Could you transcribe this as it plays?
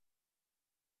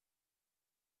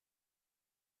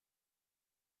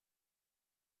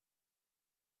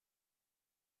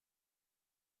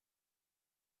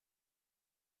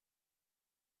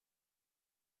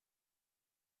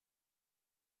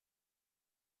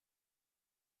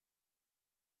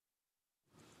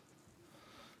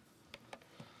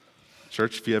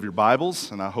Church, if you have your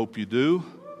Bibles, and I hope you do,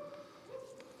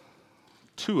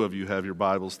 2 of you have your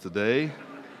Bibles today.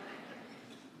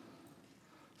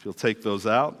 If you'll take those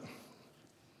out.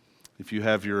 If you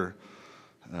have your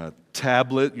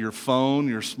tablet, your phone,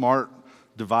 your smart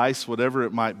device, whatever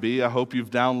it might be, I hope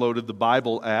you've downloaded the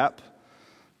Bible app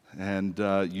and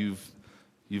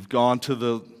you've gone to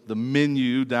the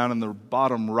menu down in the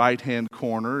bottom right-hand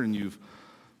corner and you've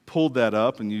pulled that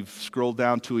up and you've scrolled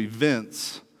down to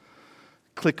events.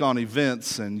 Click on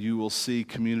events and you will see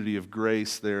Community of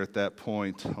Grace there at that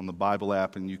point on the Bible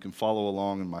app, and you can follow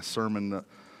along in my sermon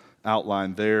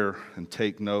outline there and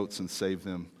take notes and save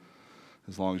them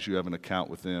as long as you have an account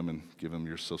with them and give them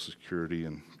your Social Security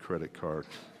and credit card.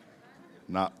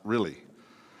 Not really.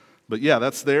 But yeah,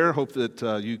 that's there. Hope that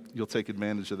you'll take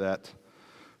advantage of that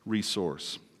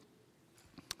resource.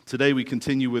 Today we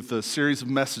continue with a series of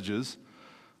messages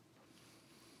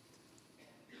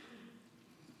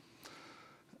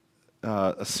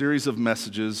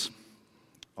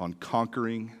on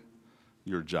conquering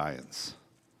your giants.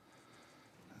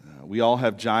 We all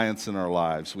have giants in our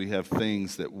lives. We have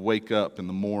things that wake up in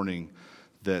the morning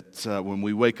that when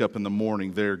we wake up in the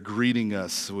morning, they're greeting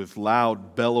us with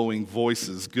loud, bellowing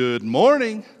voices. Good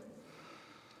morning.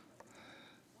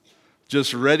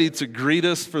 Just ready to greet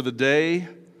us for the day,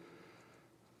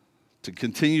 to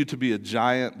continue to be a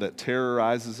giant that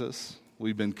terrorizes us.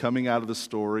 We've been coming out of the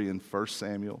story in 1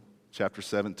 Samuel. Chapter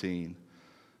 17,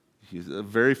 it's a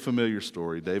very familiar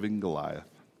story, David and Goliath.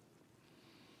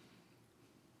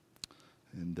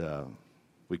 And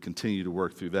we continue to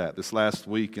work through that. This last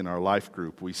week in our life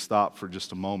group, we stopped for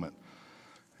just a moment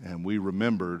and we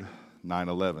remembered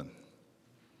 9/11.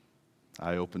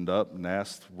 I opened up and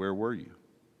asked, where were you?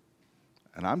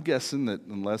 And I'm guessing that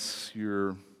unless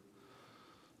you're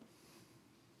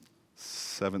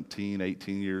 17,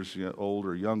 18 years old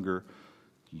or younger,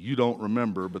 you don't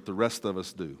remember, but the rest of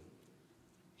us do.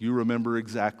 You remember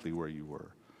exactly where you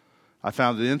were. I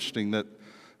found it interesting that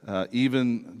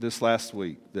even this last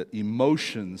week, that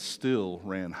emotions still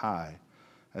ran high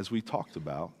as we talked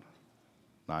about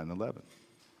 9/11.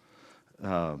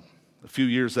 A few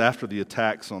years after the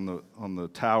attacks on the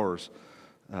towers,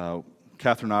 Catherine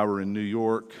and I were in New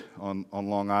York on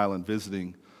Long Island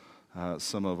visiting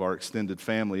some of our extended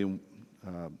family.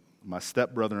 My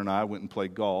stepbrother and I went and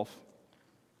played golf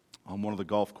on one of the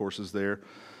golf courses there,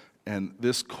 and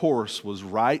this course was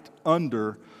right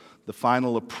under the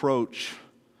final approach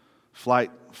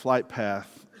flight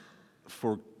path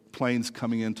for planes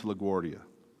coming into LaGuardia.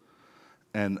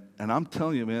 And I'm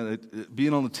telling you, man,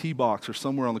 being on the tee box or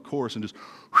somewhere on the course and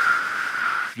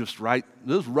just right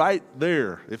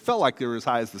there. It felt like they were as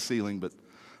high as the ceiling, but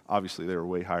obviously they were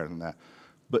way higher than that.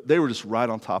 But they were just right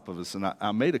on top of us, and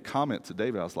I made a comment to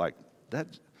David. I was like,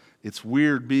 it's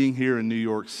weird being here in New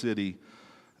York City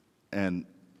and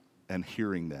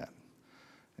hearing that.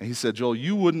 And he said, Joel,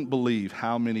 you wouldn't believe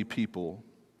how many people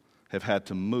have had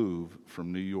to move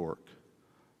from New York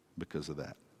because of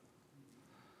that.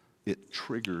 It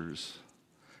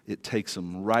takes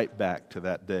them right back to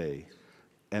that day,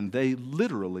 and they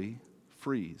literally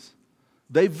freeze.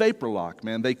 They vapor lock,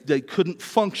 man. They couldn't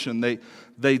function.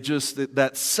 They just,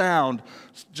 that sound,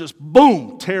 just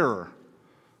boom, terror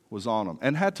was on them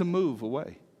and had to move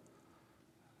away.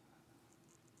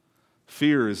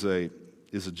 Fear is a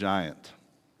giant.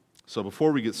 So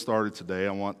before we get started today,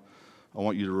 I want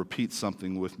you to repeat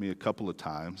something with me a couple of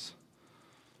times.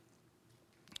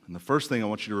 And the first thing I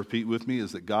want you to repeat with me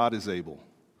is that God is able.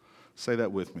 Say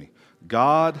that with me.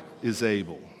 God is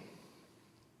able.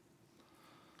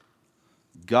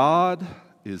 God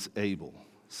is able.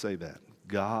 Say that.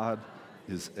 God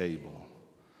is able.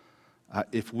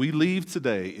 If you leave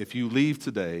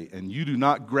today, and you do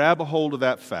not grab a hold of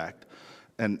that fact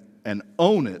and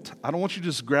own it, I don't want you to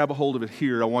just grab a hold of it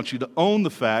here. I want you to own the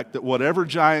fact that whatever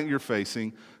giant you're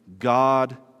facing,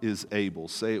 God is able.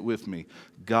 Say it with me.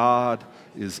 God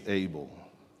is able.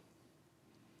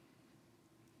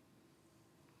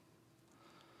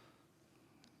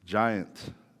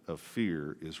 Giant of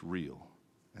fear is real,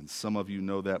 and some of you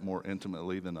know that more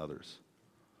intimately than others.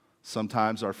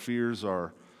 Sometimes our fears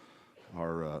are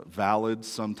valid.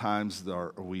 Sometimes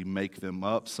we make them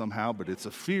up somehow, but it's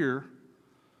a fear.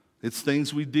 It's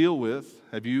things we deal with.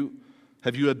 Have you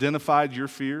identified your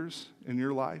fears in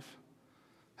your life?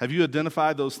 Have you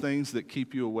identified those things that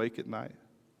keep you awake at night?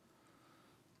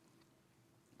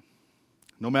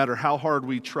 No matter how hard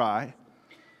we try,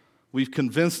 we've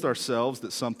convinced ourselves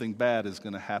that something bad is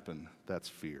going to happen. That's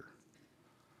fear.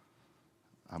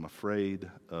 I'm afraid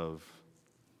of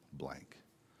blank.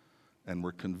 And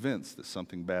we're convinced that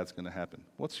something bad's going to happen.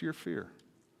 What's your fear?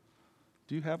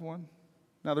 Do you have one?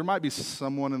 Now, there might be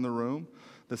someone in the room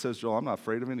that says, Joel, I'm not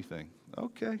afraid of anything.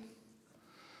 Okay.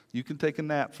 You can take a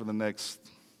nap for the next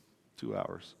 2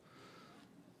 hours.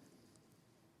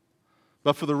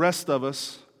 But for the rest of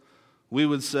us, we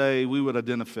would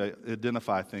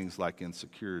identify things like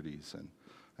insecurities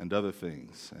and other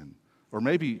things. Or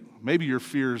maybe your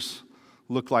fears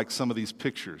look like some of these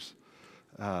pictures.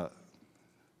 I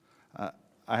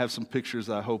have some pictures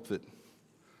I hope that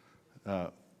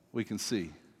we can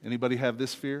see. Anybody have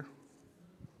this fear?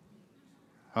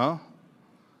 Huh?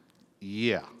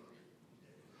 Yeah.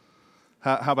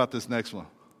 How about this next one?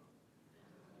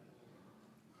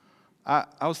 I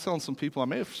was telling some people, I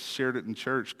may have shared it in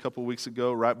church a couple weeks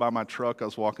ago, right by my truck. I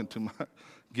was walking to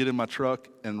get in my truck,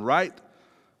 and right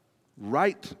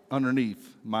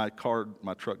underneath my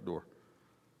truck door,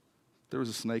 there was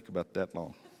a snake about that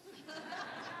long.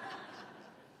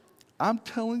 I'm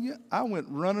telling you, I went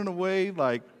running away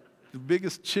like the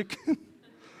biggest chicken.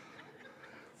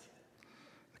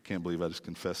 I can't believe I just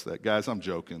confessed that. Guys, I'm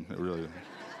joking.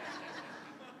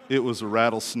 It was a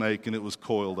rattlesnake, and it was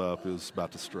coiled up. It was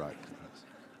about to strike.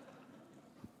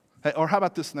 Hey, or how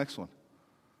about this next one?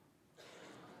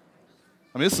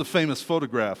 I mean, this is a famous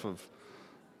photograph of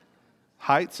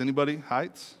heights. Anybody?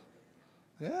 Heights?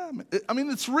 Yeah, I mean,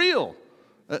 it's real.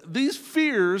 These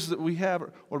fears that we have.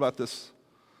 What about this?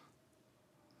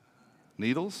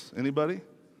 Needles? Anybody?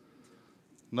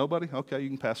 Nobody? Okay, you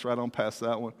can pass right on past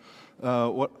that one.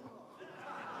 What?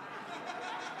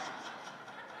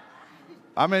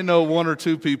 I may know one or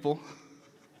two people.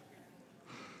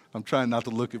 I'm trying not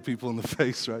to look at people in the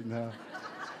face right now.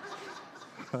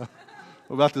 What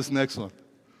about this next one?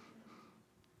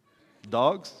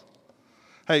 Dogs?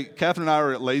 Hey, Catherine and I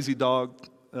were at Lazy Dog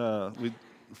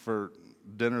for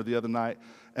dinner the other night.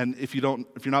 And if you're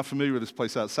not familiar with this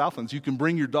place out at Southlands, you can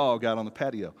bring your dog out on the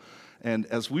patio. And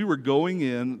as we were going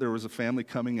in, there was a family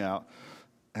coming out.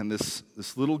 And this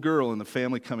little girl in the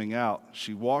family coming out,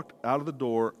 she walked out of the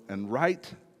door, and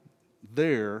right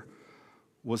there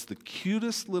was the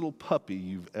cutest little puppy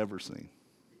you've ever seen.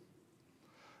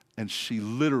 And she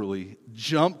literally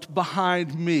jumped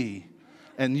behind me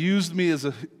and used me as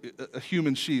a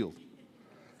human shield.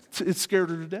 It scared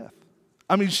her to death.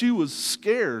 I mean, she was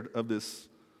scared of this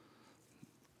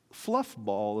fluff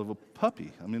ball of a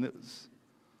puppy. I mean, it was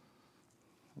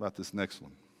about this next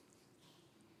one.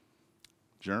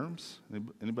 Germs?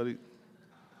 Anybody?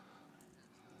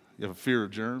 You have a fear of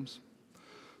germs?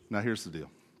 Now, here's the deal.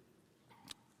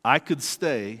 I could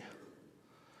stay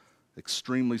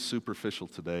extremely superficial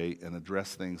today and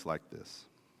address things like this.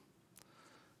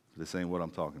 This ain't what I'm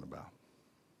talking about.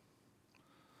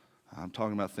 I'm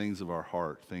talking about things of our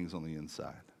heart, things on the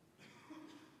inside.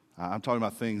 I'm talking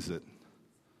about things that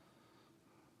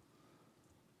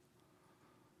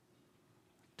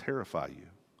terrify you,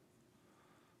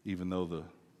 even though the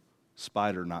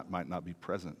spider might not be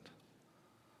present.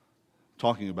 I'm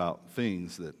talking about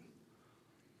things that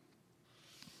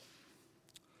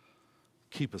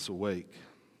keep us awake.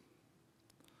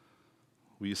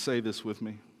 Will you say this with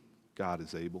me? God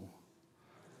is able.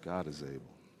 God is able.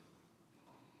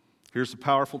 Here's the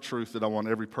powerful truth that I want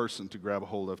every person to grab a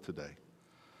hold of today.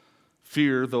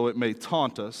 Fear, though it may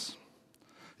taunt us,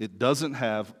 it doesn't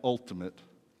have ultimate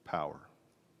power.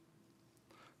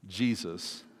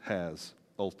 Jesus has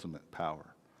ultimate power.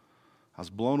 I was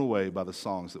blown away by the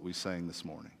songs that we sang this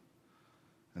morning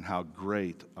and how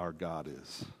great our God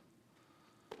is.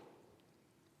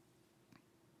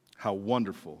 How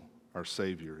wonderful our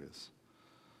Savior is.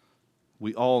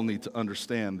 We all need to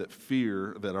understand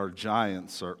that our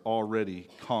giants are already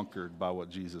conquered by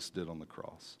what Jesus did on the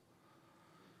cross.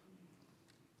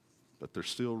 But they're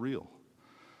still real.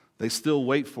 They still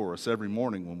wait for us every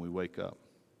morning when we wake up.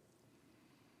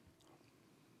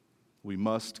 We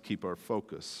must keep our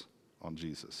focus on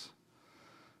Jesus.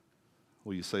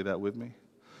 Will you say that with me?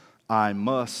 I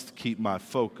must keep my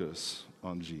focus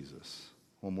on Jesus.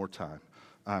 One more time.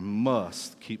 I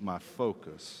must keep my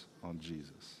focus on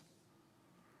Jesus.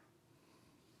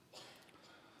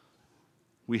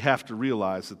 We have to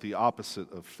realize that the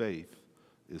opposite of faith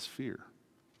is fear.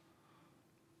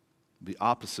 The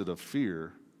opposite of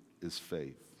fear is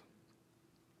faith.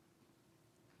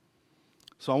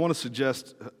 So I want to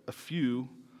suggest a few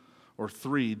or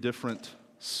three different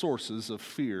sources of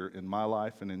fear in my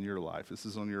life and in your life. This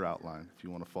is on your outline if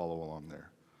you want to follow along there.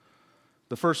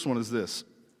 The first one is this,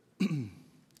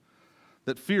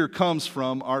 that fear comes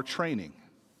from our training.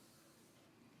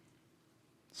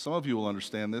 Some of you will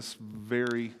understand this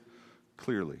very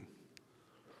clearly.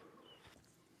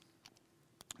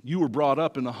 You were brought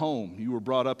up in a home. You were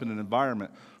brought up in an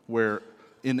environment where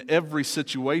in every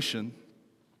situation,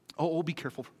 be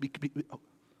careful.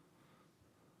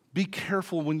 Be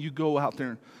careful when you go out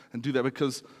there and do that,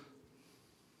 because,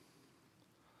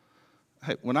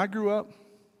 hey, when I grew up,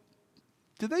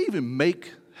 did they even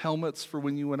make helmets for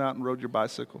when you went out and rode your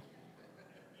bicycle?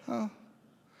 Huh?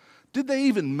 Did they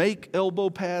even make elbow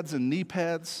pads and knee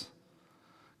pads?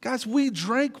 Guys, we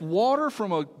drank water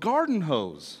from a garden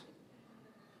hose.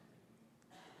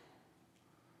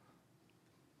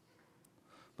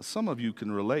 But some of you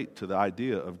can relate to the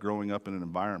idea of growing up in an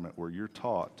environment where you're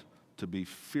taught to be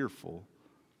fearful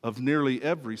of nearly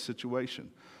every situation.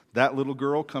 That little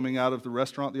girl coming out of the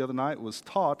restaurant the other night was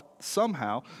taught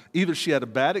somehow, either she had a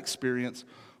bad experience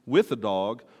with a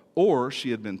dog, or she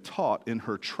had been taught in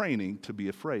her training to be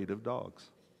afraid of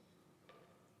dogs.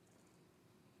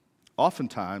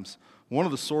 Oftentimes, one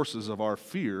of the sources of our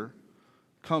fear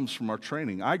comes from our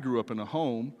training. I grew up in a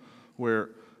home where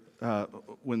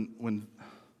when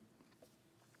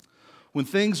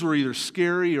things were either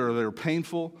scary or they were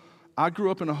painful, I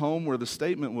grew up in a home where the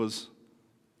statement was,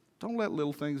 don't let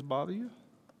little things bother you.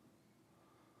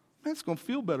 Man, it's going to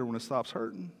feel better when it stops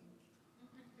hurting.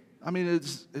 I mean,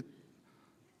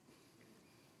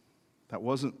 that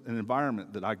wasn't an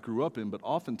environment that I grew up in, but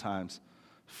oftentimes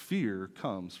fear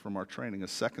comes from our training. A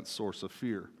second source of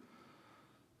fear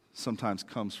sometimes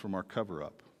comes from our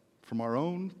cover-up, from our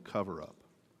own cover-up.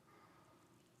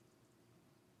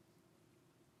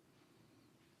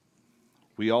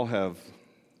 We all have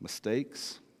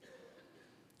mistakes.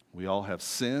 We all have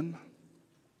sin.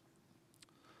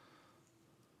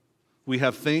 We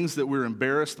have things that we're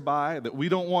embarrassed by that we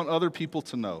don't want other people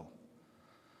to know.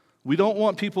 We don't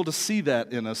want people to see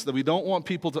that in us, that we don't want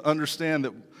people to understand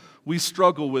that we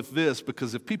struggle with this,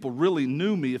 because if people really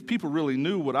knew me, if people really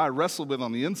knew what I wrestled with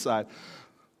on the inside,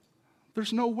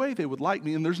 there's no way they would like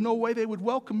me, and there's no way they would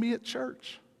welcome me at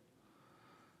church.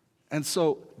 And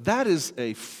so that is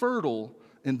a fertile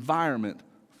environment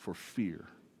for fear.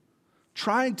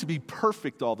 Trying to be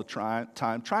perfect all the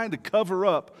time, trying to cover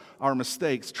up our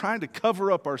mistakes, trying to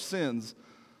cover up our sins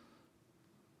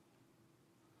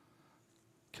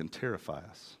can terrify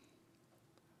us.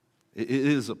 It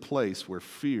is a place where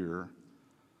fear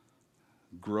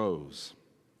grows.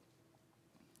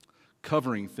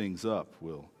 Covering things up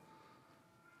will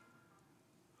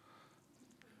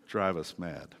drive us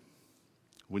mad.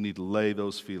 We need to lay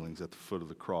those feelings at the foot of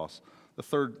the cross. The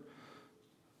third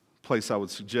place I would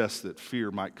suggest that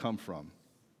fear might come from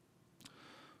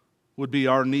would be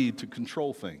our need to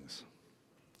control things.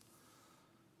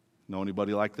 Know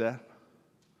anybody like that?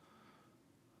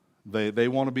 They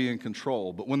want to be in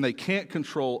control, but when they can't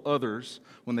control others,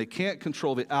 when they can't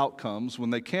control the outcomes,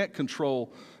 when they can't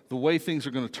control the way things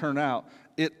are going to turn out,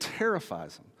 it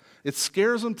terrifies them. It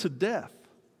scares them to death.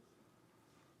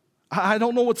 I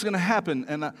don't know what's going to happen,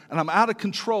 and I'm out of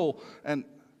control, and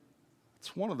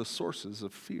it's one of the sources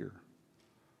of fear.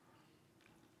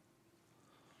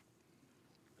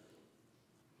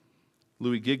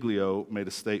 Louis Giglio made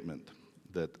a statement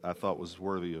that I thought was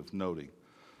worthy of noting.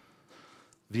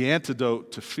 The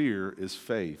antidote to fear is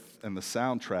faith, and the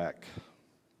soundtrack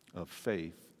of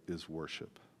faith is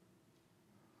worship.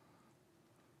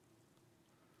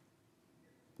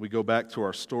 We go back to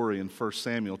our story in 1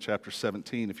 Samuel chapter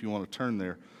 17. If you want to turn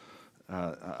there,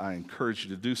 I encourage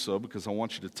you to do so, because I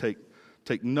want you to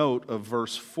take note of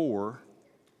verse 4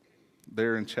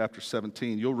 there in chapter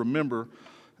 17. You'll remember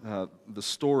the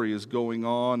story is going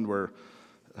on where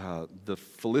the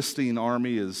Philistine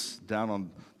army is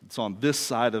it's on this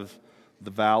side of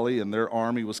the valley, and their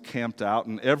army was camped out,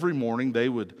 and every morning they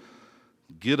would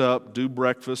get up, do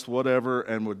breakfast, whatever,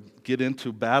 and would get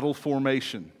into battle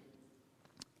formation.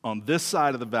 On this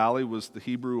side of the valley was the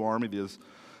Hebrew army,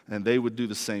 and they would do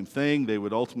the same thing. They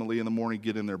would ultimately in the morning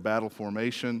get in their battle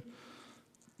formation,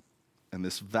 and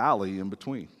this valley in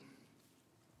between.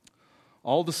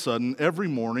 All of a sudden, every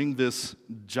morning, this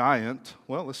giant,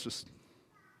 well, let's just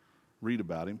read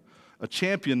about him, a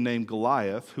champion named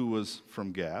Goliath, who was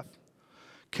from Gath,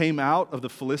 came out of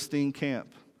the Philistine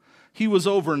camp. He was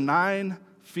over 9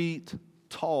 feet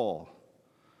tall.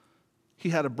 He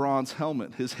had a bronze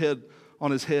helmet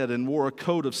on his head and wore a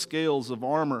coat of scales of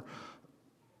armor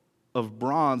of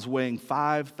bronze weighing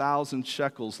 5,000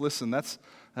 shekels. Listen, that's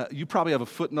you probably have a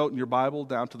footnote in your Bible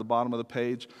down to the bottom of the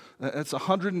page. That's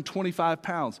 125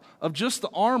 pounds of just the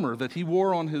armor that he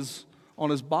wore on his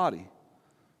body.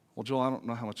 Well, Joel, I don't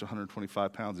know how much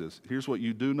 125 pounds is. Here's what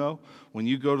you do know. When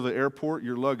you go to the airport,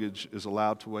 your luggage is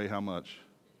allowed to weigh how much?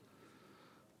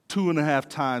 2.5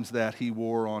 times that he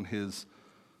wore on his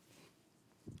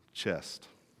chest,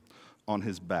 on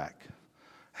his back.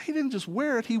 He didn't just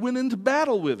wear it, he went into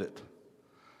battle with it.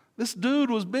 This dude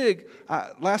was big.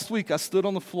 Last week I stood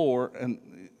on the floor,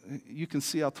 and you can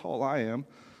see how tall I am.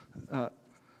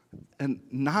 and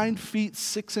 9 feet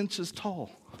 6 inches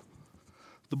tall.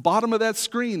 The bottom of that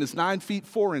screen is 9 feet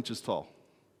 4 inches tall.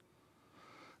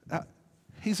 Now,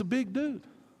 he's a big dude.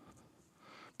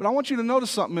 But I want you to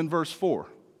notice something in verse 4.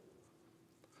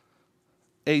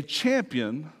 A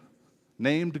champion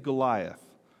named Goliath.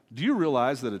 Do you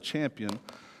realize that a champion,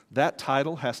 that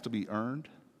title has to be earned?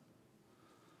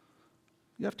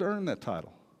 You have to earn that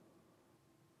title.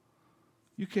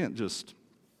 You can't just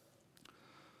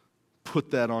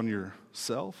put that on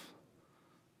yourself.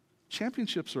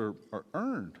 Championships are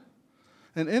earned.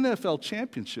 An NFL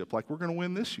championship, like we're going to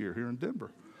win this year here in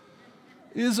Denver,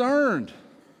 is earned.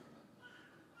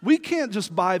 We can't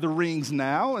just buy the rings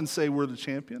now and say we're the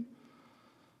champion.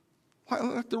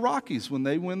 Like the Rockies when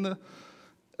they win the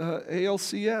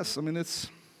ALCS. I mean, it's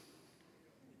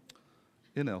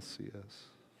NLCS.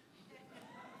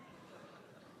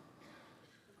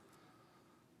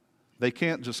 They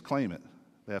can't just claim it.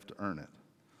 They have to earn it.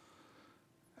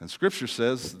 And Scripture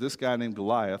says this guy named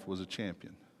Goliath was a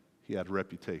champion. He had a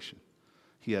reputation.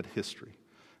 He had history.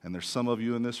 And there's some of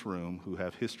you in this room who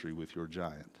have history with your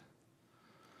giant.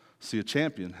 See, a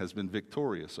champion has been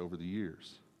victorious over the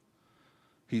years.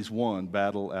 He's won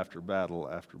battle after battle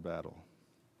after battle.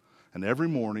 And every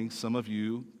morning, some of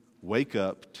you wake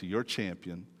up to your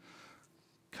champion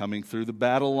coming through the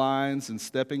battle lines and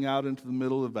stepping out into the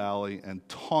middle of the valley and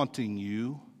taunting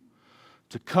you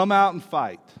to come out and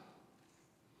fight.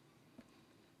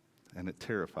 And it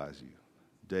terrifies you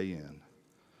day in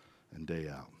and day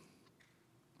out.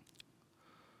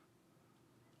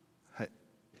 Hey,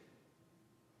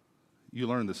 you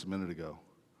learned this a minute ago.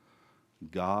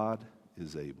 God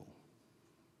is able.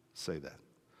 Say that.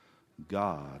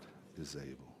 God is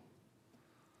able.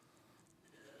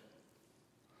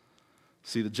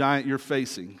 See, the giant you're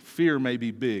facing, fear may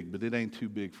be big, but it ain't too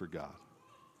big for God.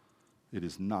 It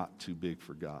is not too big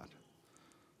for God.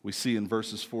 We see in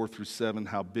verses 4 through 7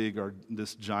 how big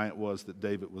this giant was that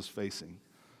David was facing.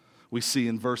 We see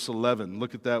in verse 11,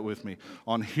 look at that with me,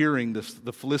 on hearing the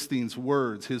Philistines'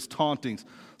 words, his tauntings,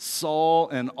 Saul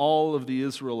and all of the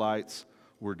Israelites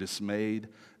were dismayed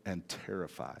and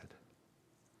terrified.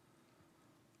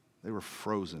 They were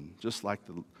frozen, just like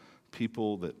the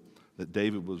people that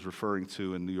David was referring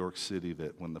to in New York City,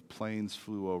 that when the planes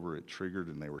flew over, it triggered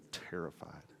and they were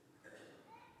terrified.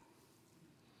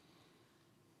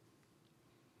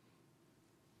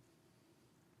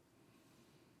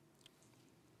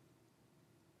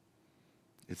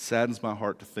 It saddens my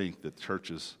heart to think that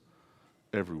churches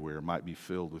everywhere might be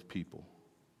filled with people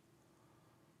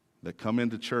that come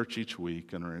into church each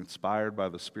week and are inspired by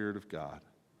the Spirit of God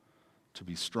to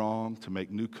be strong, to make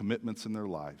new commitments in their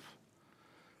life.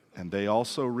 And they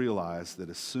also realize that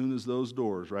as soon as those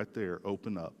doors right there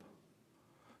open up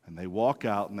and they walk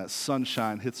out and that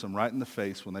sunshine hits them right in the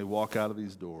face when they walk out of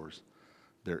these doors,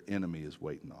 their enemy is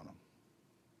waiting on them.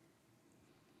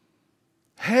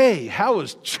 Hey, how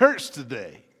was church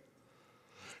today?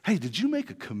 Hey, did you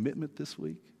make a commitment this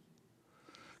week?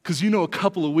 Because a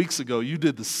couple of weeks ago you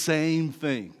did the same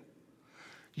thing.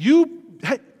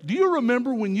 Hey, do you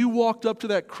remember when you walked up to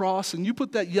that cross and you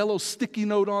put that yellow sticky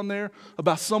note on there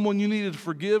about someone you needed to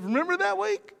forgive? Remember that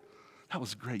week? That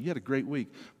was great. You had a great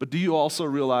week. But do you also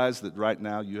realize that right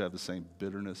now you have the same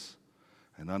bitterness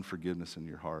and unforgiveness in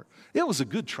your heart? It was a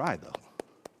good try, though.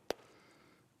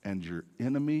 And your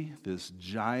enemy, this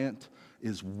giant,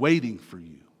 is waiting for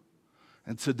you.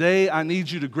 And today I need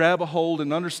you to grab a hold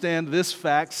and understand this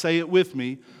fact. Say it with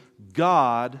me.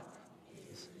 God.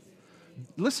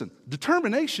 Listen,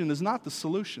 determination is not the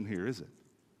solution here, is it?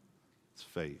 It's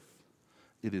faith.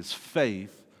 It is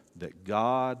faith that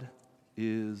God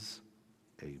is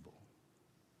able.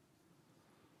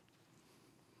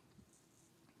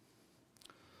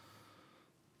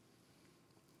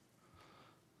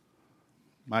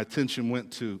 My attention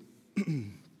went to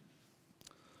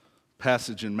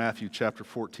passage in Matthew chapter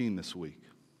 14 this week.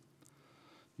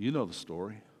 You know the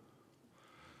story.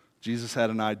 Jesus had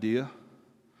an idea.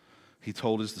 He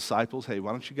told his disciples, hey,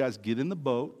 why don't you guys get in the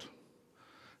boat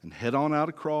and head on out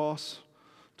across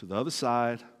to the other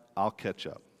side. I'll catch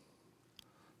up.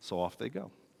 So off they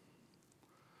go.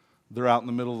 They're out in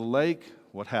the middle of the lake.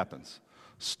 What happens?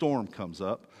 Storm comes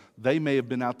up. They may have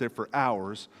been out there for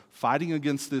hours fighting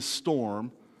against this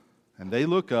storm, and they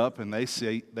look up and they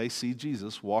see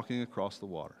Jesus walking across the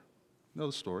water. You know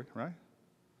the story, right?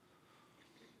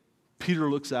 Peter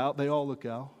looks out. They all look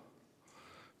out.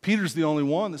 Peter's the only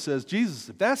one that says, Jesus,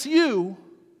 if that's you,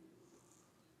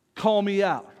 call me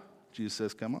out. Jesus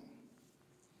says, come on.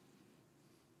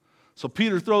 So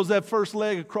Peter throws that first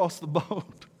leg across the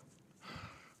boat.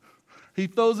 He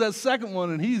throws that second one,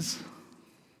 and he's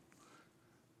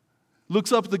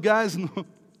Looks up at the guys and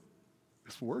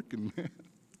it's working, man.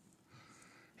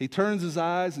 He turns his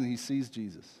eyes and he sees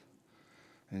Jesus.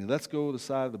 And he lets go of the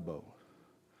side of the boat.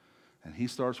 And he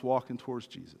starts walking towards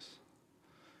Jesus.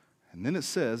 And then it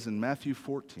says in Matthew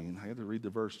 14, I had to read the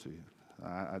verse to you.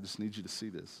 I just need you to see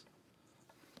this.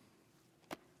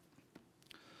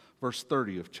 Verse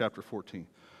 30 of chapter 14.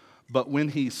 But when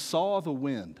he saw the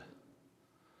wind.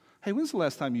 Hey, when's the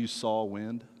last time you saw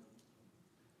wind?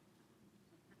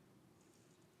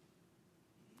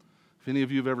 If any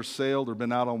of you have ever sailed or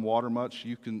been out on water much,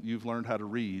 you've learned how to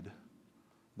read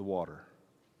the water.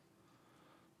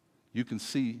 You can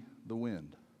see the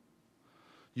wind.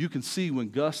 You can see when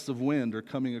gusts of wind are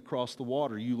coming across the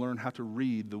water. You learn how to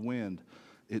read the wind.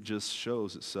 It just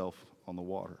shows itself on the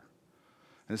water.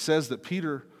 And it says that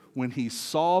Peter, when he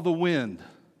saw the wind,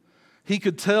 he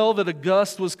could tell that a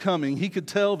gust was coming. He could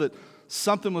tell that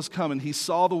something was coming. He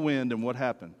saw the wind, and what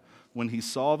happened? When he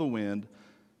saw the wind,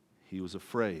 he was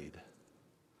afraid.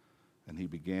 And he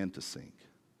began to sink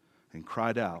and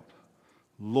cried out,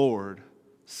 Lord,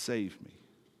 save me.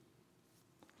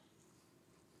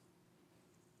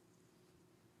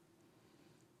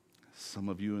 Some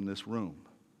of you in this room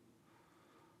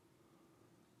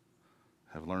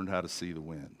have learned how to see the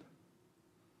wind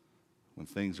when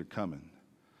things are coming,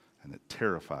 and it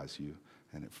terrifies you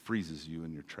and it freezes you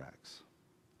in your tracks.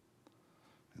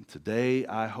 And today,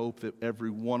 I hope that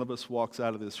every one of us walks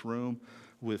out of this room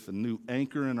with a new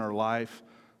anchor in our life.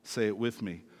 Say it with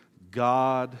me.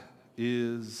 God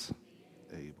is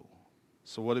able.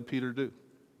 So what did Peter do?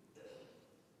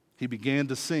 He began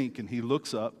to sink, and he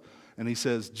looks up and he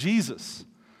says, Jesus,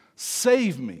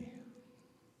 save me.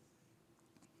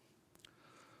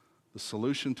 The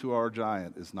solution to our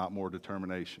giant is not more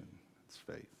determination, it's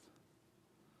faith.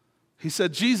 He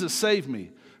said, Jesus, save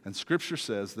me. And Scripture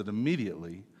says that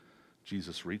immediately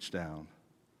Jesus reached down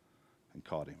and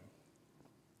caught him.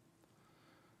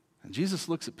 And Jesus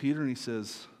looks at Peter and he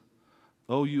says,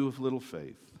 "Oh, you of little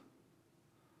faith,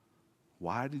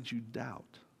 why did you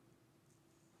doubt?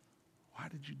 Why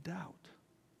did you doubt?"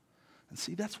 And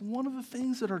see, that's one of the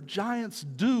things that our giants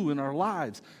do in our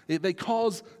lives. They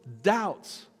cause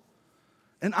doubts.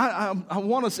 And I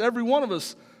want us, every one of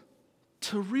us,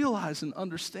 to realize and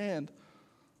understand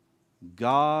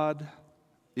God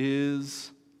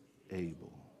is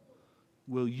able.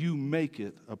 Will you make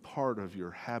it a part of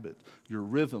your habit, your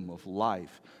rhythm of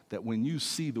life, that when you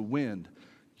see the wind,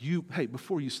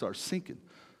 before you start sinking,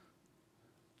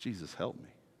 Jesus, help me.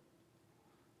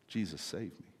 Jesus,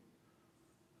 save me.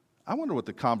 I wonder what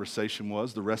the conversation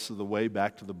was the rest of the way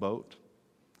back to the boat.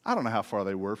 I don't know how far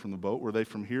they were from the boat. Were they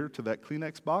from here to that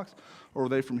Kleenex box, or were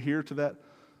they from here to that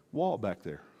wall back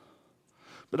there?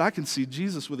 But I can see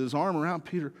Jesus with his arm around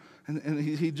Peter, and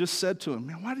he just said to him,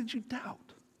 "Man, why did you doubt?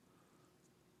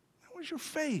 Where's your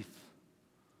faith?"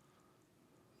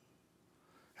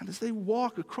 And as they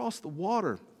walk across the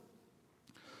water,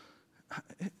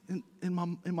 in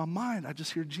my mind, I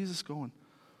just hear Jesus going,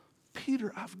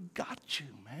 "Peter, I've got you,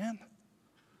 man.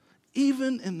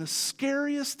 Even in the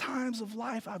scariest times of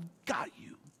life, I've got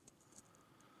you.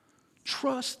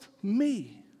 Trust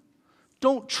me.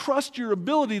 Don't trust your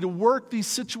ability to work these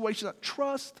situations out.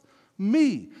 Trust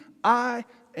me. I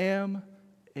am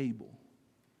able."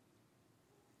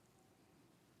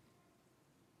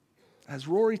 As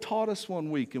Rory taught us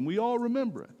one week, and we all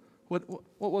remember it.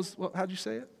 How'd you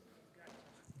say it?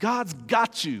 God's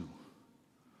got you.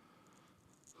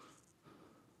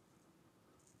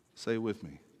 Say it with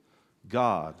me.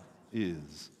 God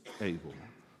is able.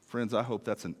 Friends, I hope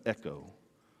that's an echo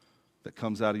that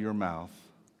comes out of your mouth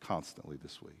constantly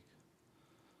this week.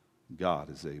 God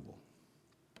is able.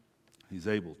 He's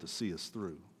able to see us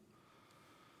through.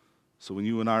 So when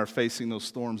you and I are facing those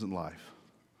storms in life,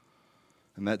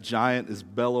 and that giant is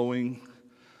bellowing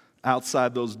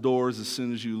outside those doors as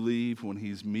soon as you leave, when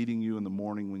he's meeting you in the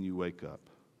morning when you wake up,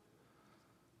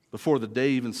 before the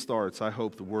day even starts, I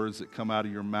hope the words that come out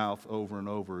of your mouth over and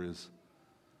over is,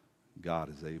 God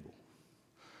is able.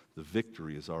 The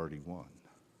victory is already won.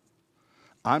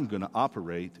 I'm going to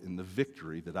operate in the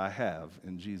victory that I have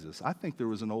in Jesus. I think there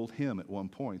was an old hymn at one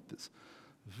point that's,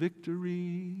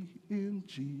 "Victory in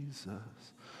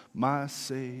Jesus, my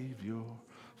Savior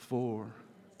for..."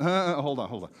 Hold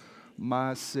on.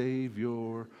 "My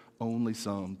Savior only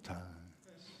sometimes.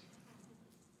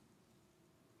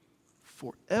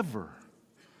 Forever,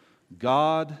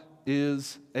 God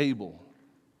is able."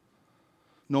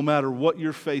 No matter what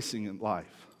you're facing in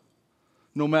life,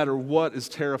 no matter what is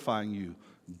terrifying you,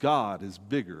 God is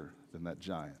bigger than that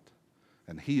giant.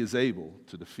 And He is able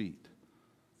to defeat.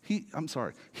 He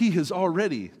has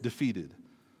already defeated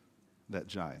that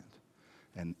giant.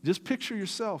 And just picture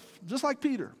yourself, just like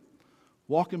Peter,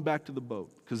 walking back to the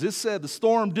boat. Because it said the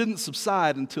storm didn't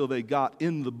subside until they got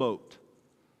in the boat.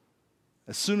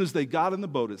 As soon as they got in the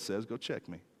boat, it says, go check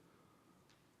me.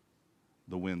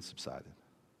 The wind subsided.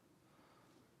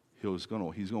 He's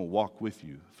going to walk with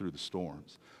you through the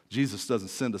storms. Jesus doesn't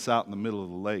send us out in the middle of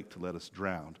the lake to let us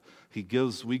drown.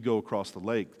 We go across the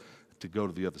lake to go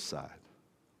to the other side.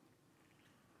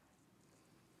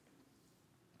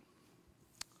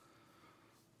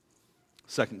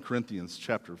 Second Corinthians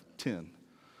chapter 10. I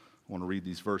want to read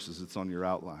these verses. It's on your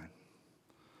outline.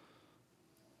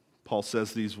 Paul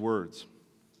says these words.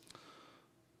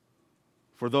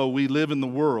 For though we live in the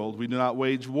world, we do not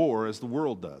wage war as the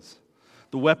world does.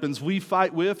 The weapons we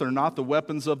fight with are not the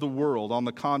weapons of the world. On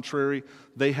the contrary,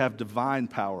 they have divine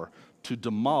power to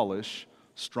demolish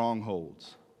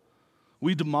strongholds.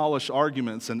 We demolish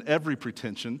arguments and every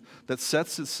pretension that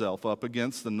sets itself up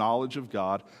against the knowledge of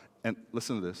God. And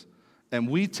listen to this. And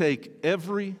we take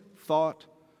captive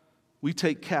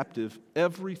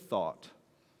every thought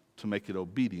to make it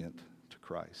obedient to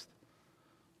Christ.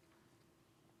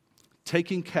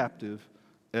 Taking captive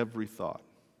every thought.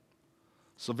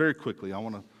 So very quickly, I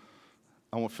want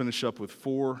to finish up with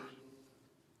 4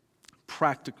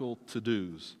 practical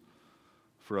to-dos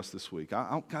for us this week.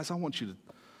 Guys, I want you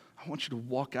to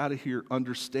walk out of here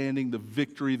understanding the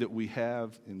victory that we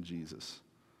have in Jesus.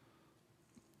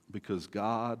 Because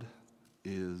God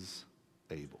is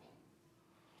able.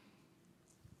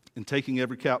 In taking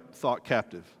every thought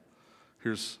captive,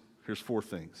 here's 4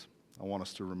 things I want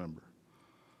us to remember.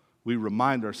 We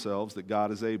remind ourselves that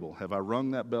God is able. Have I rung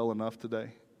that bell enough today?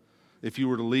 If you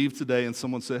were to leave today and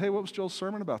someone said, hey, what was Joel's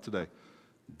sermon about today?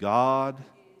 God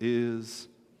is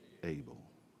able.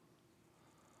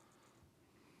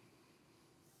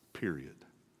 Period.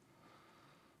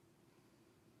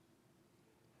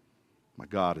 My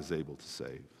God is able to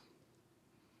save.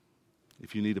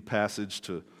 If you need a passage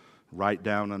to write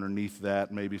down underneath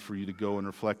that, maybe for you to go and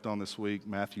reflect on this week,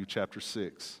 Matthew chapter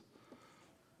 6.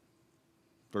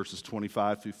 Verses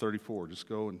 25 through 34. Just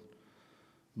go and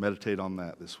meditate on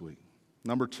that this week.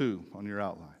 Number 2 on your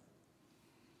outline.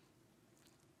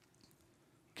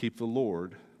 Keep the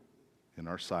Lord in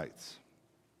our sights.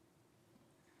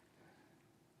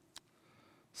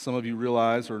 Some of you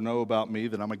realize or know about me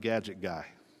that I'm a gadget guy.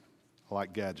 I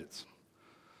like gadgets.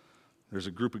 There's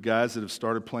a group of guys that have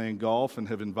started playing golf and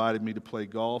have invited me to play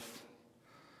golf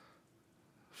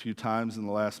a few times in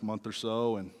the last month or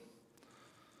so, and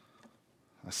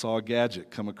I saw a gadget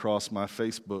come across my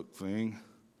Facebook thing,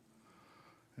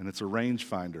 and it's a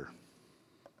rangefinder.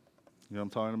 You know what I'm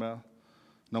talking about?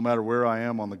 No matter where I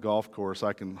am on the golf course,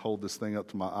 I can hold this thing up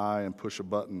to my eye and push a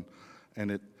button, and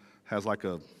it has like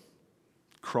a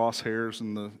crosshairs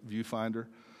in the viewfinder.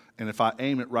 And if I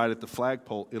aim it right at the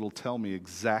flagpole, it'll tell me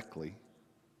exactly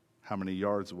how many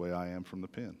yards away I am from the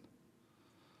pin.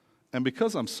 And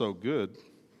because I'm so good,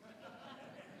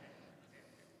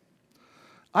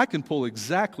 I can pull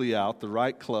exactly out the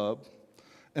right club,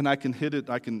 and I can hit it.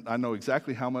 I know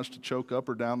exactly how much to choke up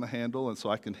or down the handle, and so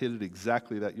I can hit it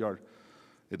exactly that yard.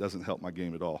 It doesn't help my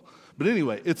game at all. But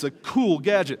anyway, it's a cool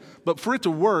gadget. But for it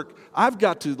to work, I've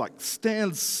got to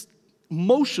stand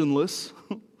motionless.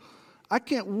 I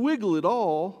can't wiggle at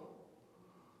all,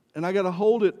 and I got to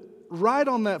hold it right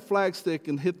on that flagstick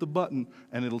and hit the button,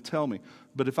 and it'll tell me.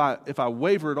 But if I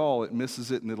waver at all, it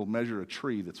misses it, and it'll measure a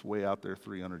tree that's way out there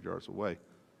 300 yards away.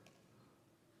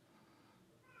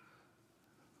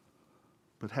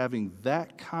 But having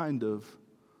that kind of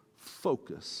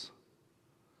focus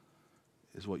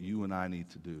is what you and I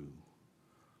need to do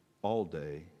all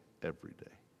day, every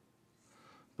day.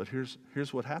 But here's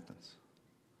what happens.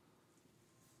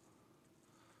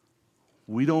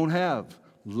 We don't have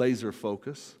laser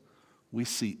focus. We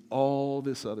see all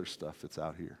this other stuff that's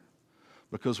out here.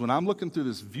 Because when I'm looking through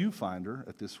this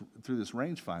viewfinder, through this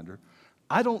rangefinder,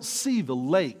 I don't see the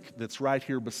lake that's right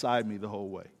here beside me the whole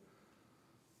way.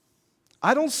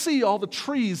 I don't see all the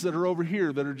trees that are over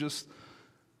here that are just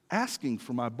asking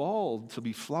for my ball to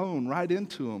be flown right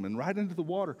into them and right into the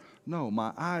water. No,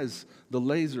 my eyes, the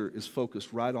laser is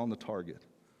focused right on the target.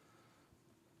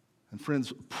 And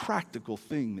friends, a practical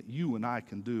thing that you and I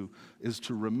can do is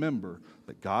to remember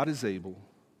that God is able,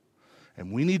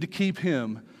 and we need to keep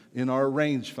Him in our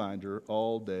rangefinder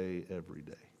all day, every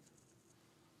day.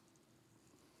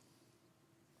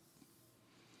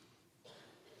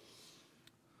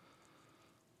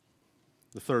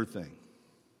 The third thing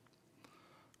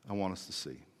I want us to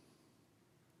see.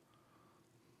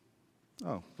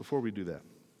 Oh, before we do that,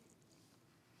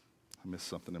 I missed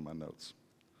something in my notes.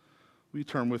 Will you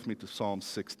turn with me to Psalm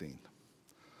 16?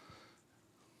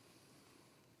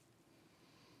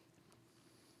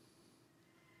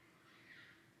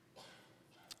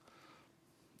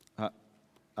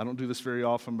 I don't do this very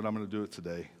often, but I'm going to do it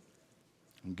today.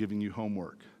 I'm giving you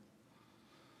homework.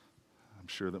 I'm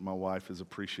sure that my wife is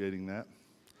appreciating that.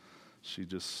 She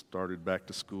just started back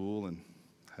to school and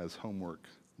has homework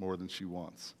more than she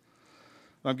wants.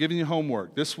 I'm giving you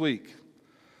homework this week.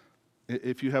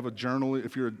 If you have a journal,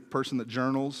 if you're a person that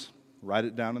journals, write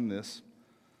it down in this.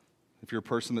 If you're a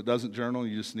person that doesn't journal,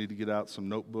 you just need to get out some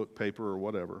notebook, paper, or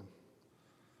whatever.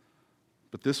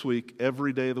 But this week,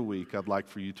 every day of the week, I'd like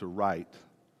for you to write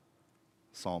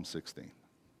Psalm 16.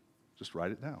 Just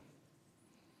write it down.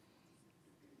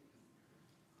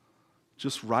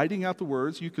 Just writing out the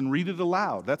words, you can read it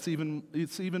aloud. It's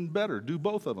even better. Do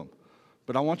both of them.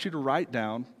 But I want you to write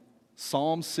down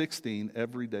Psalm 16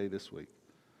 every day this week.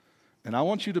 And I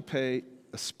want you to pay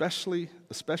a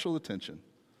special attention.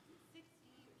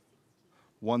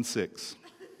 1-6.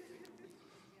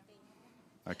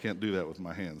 I can't do that with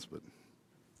my hands, but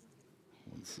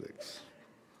 1-6.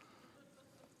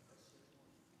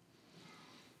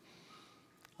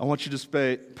 I want you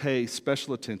to pay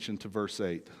special attention to verse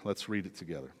 8. Let's read it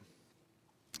together.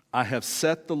 I have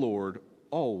set the Lord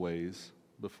always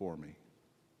before me.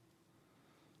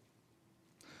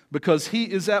 Because he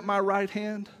is at my right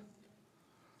hand,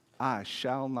 I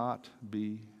shall not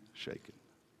be shaken.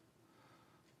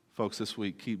 Folks, this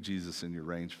week, keep Jesus in your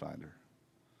rangefinder.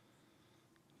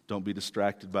 Don't be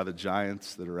distracted by the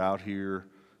giants that are out here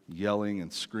yelling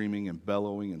and screaming and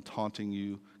bellowing and taunting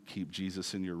you. Keep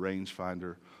Jesus in your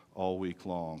rangefinder all week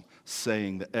long,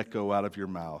 saying the echo out of your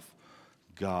mouth,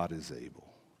 God is able.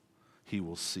 He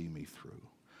will see me through.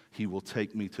 He will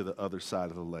take me to the other side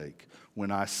of the lake.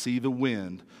 When I see the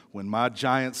wind, when my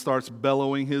giant starts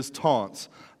bellowing his taunts,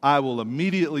 I will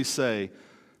immediately say,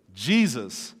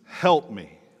 Jesus, help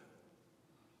me.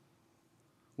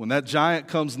 When that giant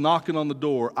comes knocking on the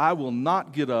door, I will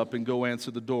not get up and go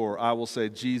answer the door. I will say,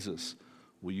 Jesus,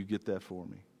 will you get that for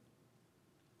me?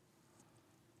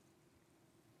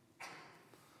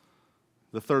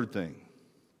 The third thing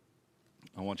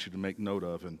I want you to make note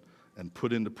of and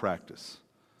put into practice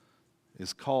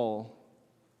is call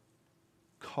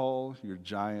your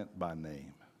giant by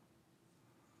name.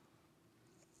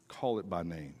 Call it by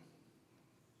name.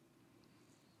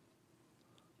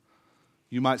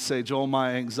 You might say, Joel,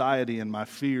 my anxiety and my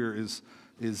fear is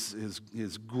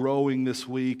growing this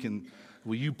week, and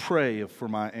will you pray for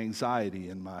my anxiety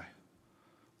and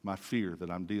my fear that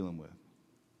I'm dealing with?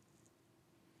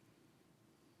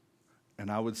 And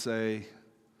I would say,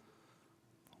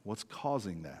 what's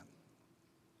causing that?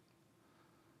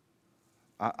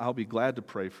 I'll be glad to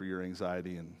pray for your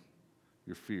anxiety and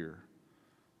your fear,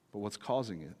 but what's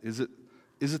causing it? Is it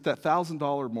that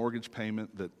 $1,000 mortgage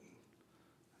payment that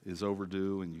is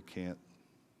overdue and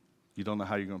you don't know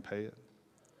how you're going to pay it?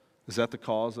 Is that the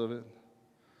cause of it?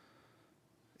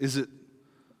 Is it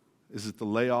the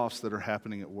layoffs that are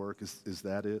happening at work? Is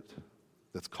that it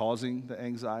that's causing the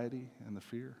anxiety and the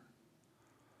fear?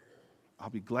 I'll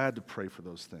be glad to pray for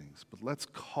those things, but let's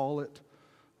call it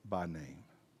by name.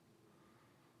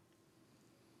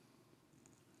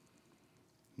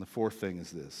 And the fourth thing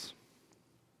is this.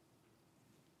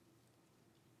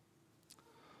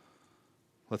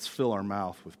 Let's fill our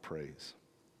mouth with praise.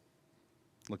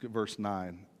 Look at verse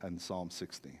 9 in Psalm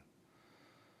 16.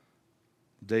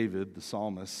 David, the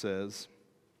psalmist, says,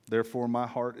 therefore my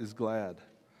heart is glad,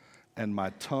 and my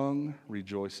tongue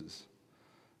rejoices,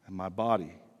 and my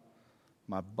body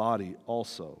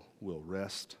also will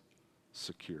rest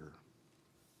secure.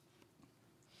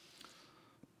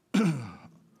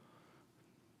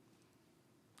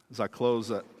 As I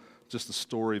close, just a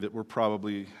story that we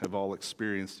probably have all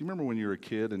experienced. Do you remember when you were a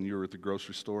kid and you were at the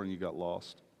grocery store and you got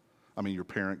lost? Your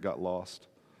parent got lost.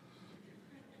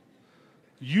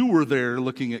 You were there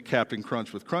looking at Captain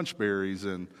Crunch with Crunch Berries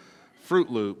and Fruit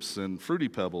Loops and Fruity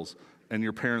Pebbles, and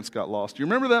your parents got lost. Do you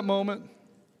remember that moment?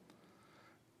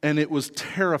 And it was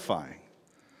terrifying.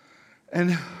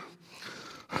 And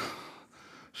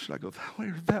should I go that way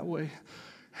or that way?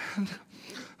 And,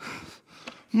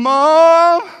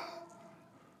 Mom!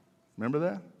 Remember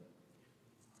that?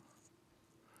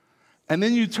 And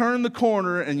then you turn the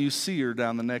corner and you see her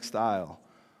down the next aisle.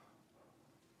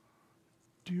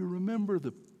 Do you remember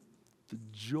the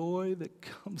joy that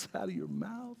comes out of your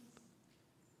mouth?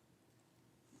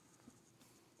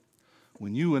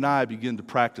 When you and I begin to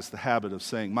practice the habit of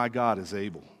saying, my God is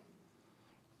able.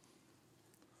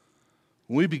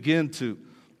 When we begin to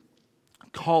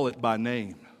call it by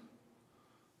name,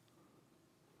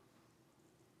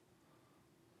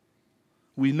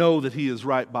 we know that He is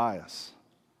right by us.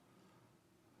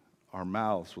 Our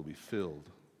mouths will be filled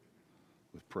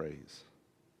with praise.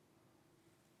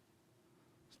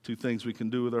 There's two things we can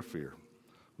do with our fear.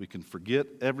 We can forget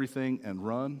everything and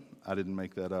run. I didn't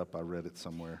make that up. I read it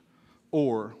somewhere.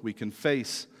 Or we can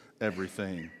face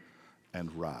everything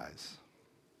and rise.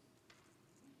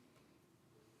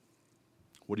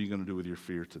 What are you going to do with your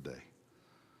fear today?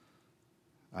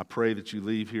 I pray that you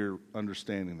leave here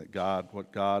understanding that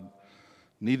what God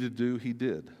needed to do, He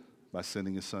did by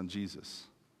sending His Son Jesus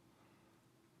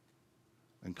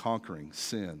and conquering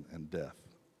sin and death.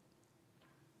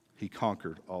 He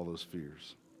conquered all those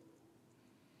fears.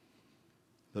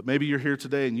 But maybe you're here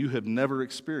today and you have never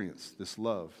experienced this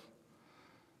love,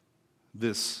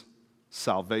 this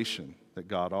salvation that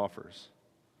God offers,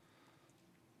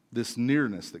 this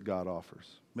nearness that God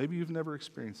offers. Maybe you've never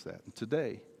experienced that. And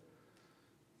today,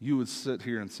 you would sit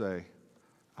here and say,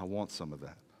 I want some of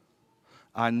that.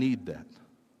 I need that.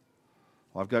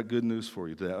 Well, I've got good news for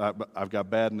you today. I've got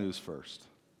bad news first.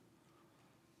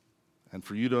 And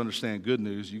for you to understand good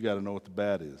news, you got to know what the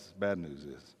bad news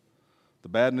is. The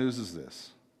bad news is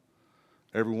this.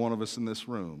 Every one of us in this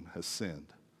room has sinned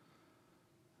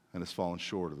and has fallen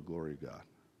short of the glory of God.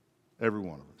 Every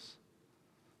one of us.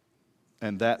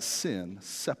 And that sin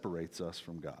separates us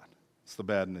from God. It's the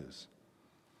bad news.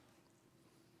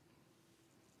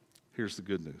 Here's the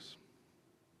good news.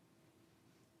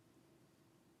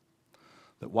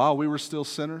 That while we were still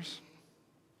sinners,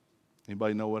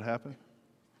 anybody know what happened?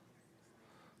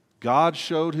 God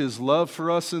showed His love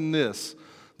for us in this,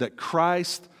 that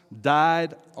Christ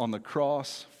died on the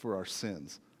cross for our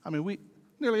sins. I mean,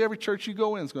 nearly every church you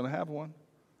go in is going to have one.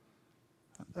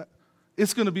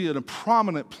 It's going to be in a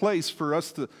prominent place for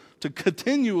us to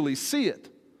continually see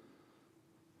it.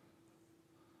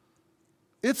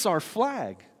 It's our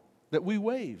flag that we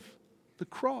wave, the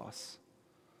cross.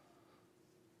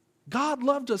 God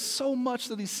loved us so much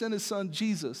that He sent His Son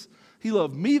Jesus. He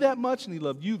loved me that much and He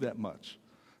loved you that much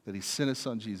that He sent His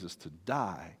Son Jesus to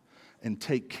die and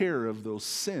take care of those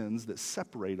sins that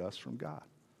separate us from God.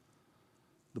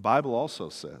 The Bible also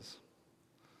says,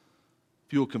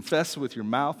 if you will confess with your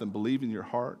mouth and believe in your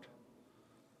heart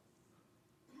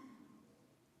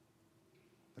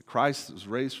that Christ was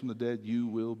raised from the dead, you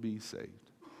will be saved.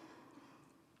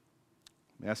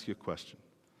 Let me ask you a question.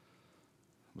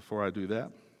 Before I do that,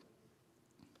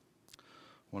 I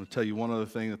want to tell you one other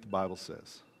thing that the Bible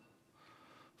says.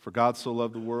 For God so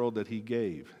loved the world that He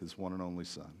gave His one and only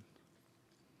Son,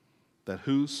 that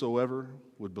whosoever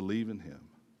would believe in Him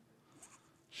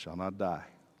shall not die,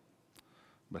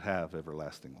 but have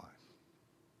everlasting life.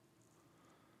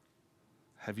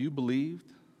 Have you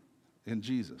believed in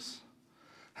Jesus?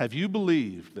 Have you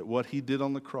believed that what He did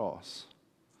on the cross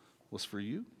was for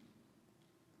you?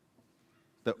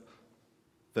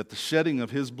 That the shedding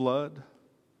of His blood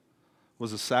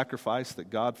was a sacrifice that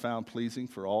God found pleasing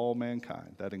for all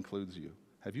mankind. That includes you.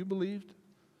 Have you believed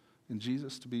in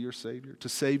Jesus to be your Savior, to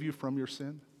save you from your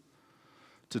sin?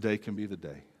 Today can be the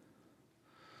day.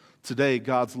 Today,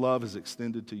 God's love is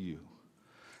extended to you.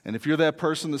 And if you're that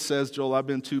person that says, Joel, I've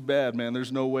been too bad, man,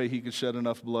 there's no way He could shed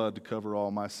enough blood to cover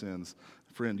all my sins.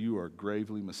 Friend, you are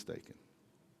gravely mistaken.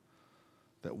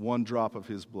 That one drop of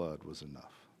His blood was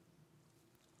enough.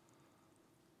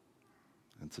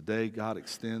 And today, God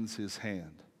extends His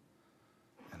hand,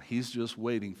 and He's just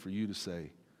waiting for you to say,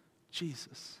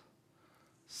 Jesus,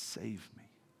 save me.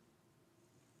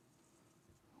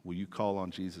 Will you call on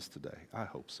Jesus today? I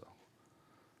hope so.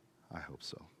 I hope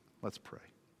so. Let's pray.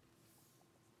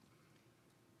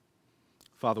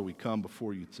 Father, we come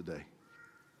before you today,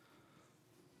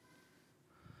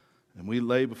 and we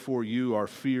lay before you our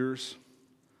fears,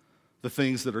 the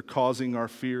things that are causing our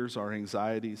fears, our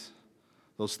anxieties,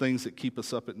 those things that keep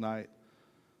us up at night.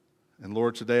 And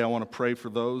Lord, today I want to pray for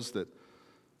those that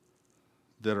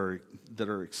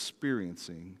are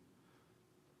experiencing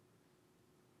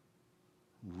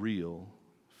real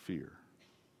fear.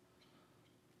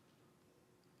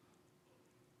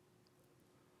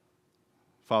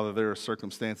 Father, there are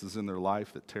circumstances in their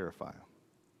life that terrify them.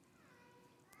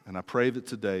 And I pray that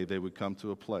today they would come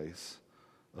to a place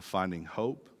of finding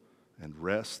hope and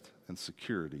rest and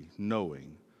security,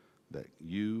 knowing that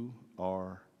you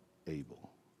are able.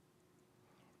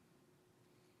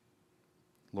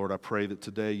 Lord, I pray that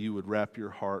today you would wrap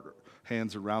your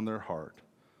hands around their heart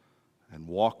and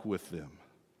walk with them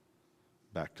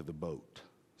back to the boat,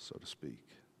 so to speak.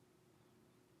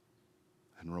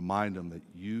 And remind them that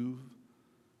you've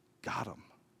got them.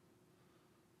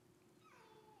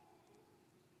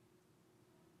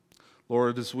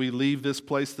 Lord, as we leave this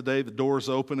place today, the doors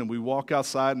open and we walk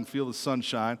outside and feel the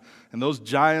sunshine, and those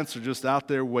giants are just out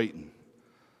there waiting.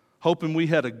 hoping we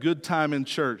had a good time in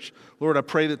church. Lord, I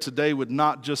pray that today would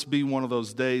not just be one of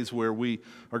those days where we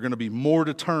are going to be more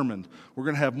determined. We're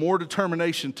going to have more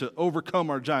determination to overcome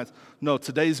our giants. No,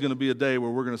 today's going to be a day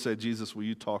where we're going to say, Jesus, will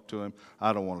you talk to him?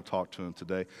 I don't want to talk to him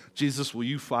today. Jesus, will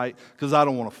you fight? Because I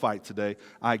don't want to fight today.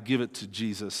 I give it to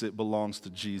Jesus. It belongs to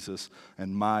Jesus,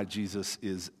 and my Jesus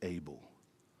is able.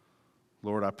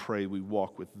 Lord, I pray we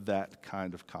walk with that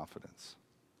kind of confidence.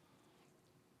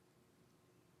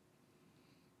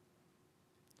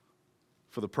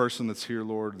 For the person that's here,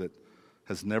 Lord, that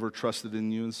has never trusted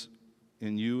in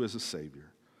you as a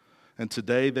Savior. And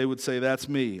today they would say, that's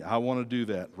me. I want to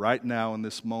do that. Right now in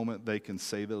this moment, they can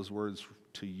say those words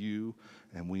to you,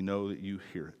 and we know that you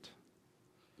hear it.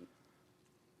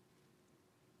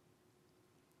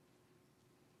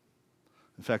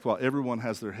 In fact, while everyone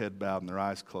has their head bowed and their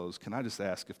eyes closed, can I just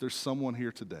ask if there's someone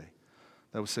here today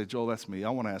that would say, Joel, that's me. I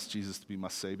want to ask Jesus to be my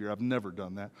Savior. I've never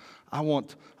done that. I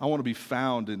want to be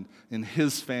found in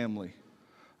his family.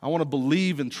 I want to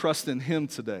believe and trust in him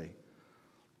today.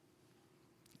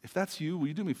 If that's you, will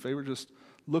you do me a favor? Just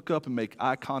look up and make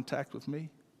eye contact with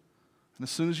me. And as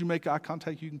soon as you make eye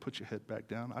contact, you can put your head back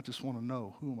down. I just want to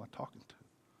know, who am I talking to?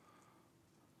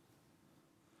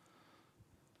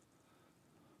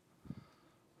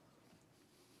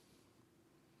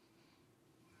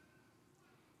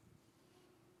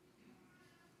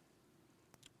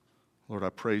 Lord, I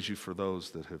praise you for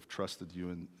those that have trusted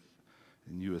you in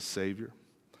you as Savior.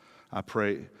 I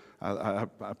praise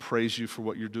you for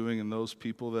what you're doing in those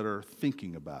people that are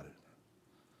thinking about it.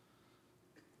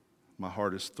 My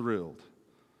heart is thrilled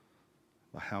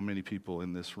by how many people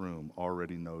in this room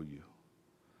already know you.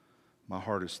 My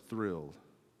heart is thrilled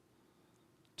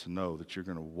to know that you're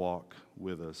going to walk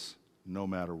with us no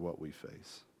matter what we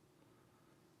face.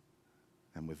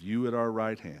 And with you at our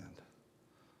right hand,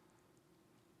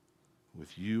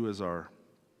 with you as our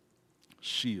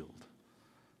shield,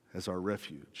 as our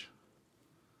refuge,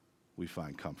 we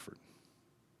find comfort.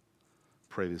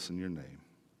 Pray this in your name.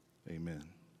 Amen.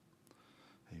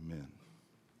 Amen.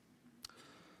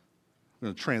 We're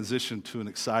going to transition to an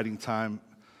exciting time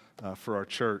for our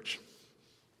church.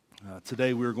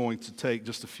 Today we're going to take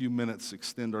just a few minutes,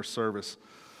 extend our service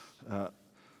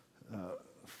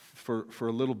for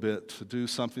a little bit to do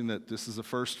something that this is a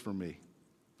first for me.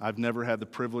 I've never had the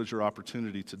privilege or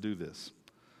opportunity to do this.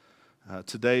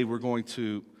 Today we're going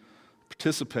to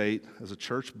participate as a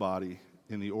church body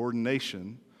in the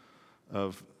ordination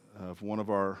of one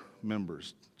of our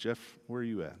members. Jeff, where are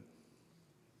you at?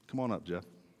 Come on up, Jeff.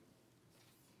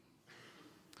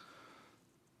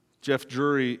 Jeff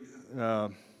Drury,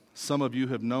 some of you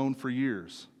have known for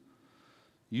years.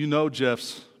 You know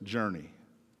Jeff's journey.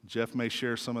 Jeff may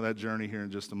share some of that journey here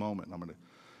in just a moment. I'm going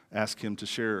to ask him to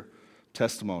share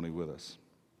testimony with us.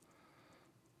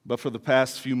 But for the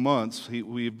past few months,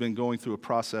 we've been going through a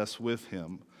process with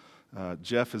him.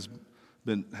 Jeff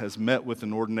has met with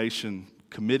an ordination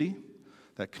committee.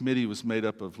 That committee was made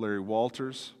up of Larry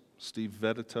Walters, Steve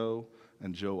Vedito,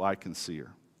 and Joe Eichenseer.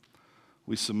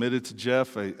 We submitted to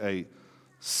Jeff a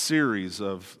series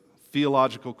of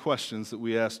theological questions that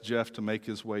we asked Jeff to make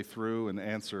his way through and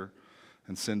answer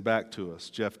and send back to us.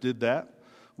 Jeff did that.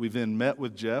 We then met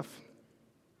with Jeff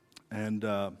and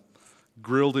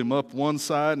grilled him up one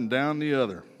side and down the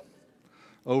other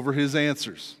over his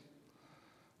answers.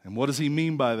 And what does he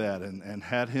mean by that? And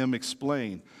had him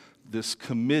explain this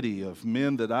committee of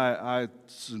men that I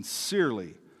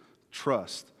sincerely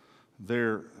trust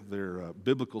their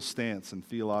biblical stance and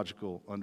theological understanding.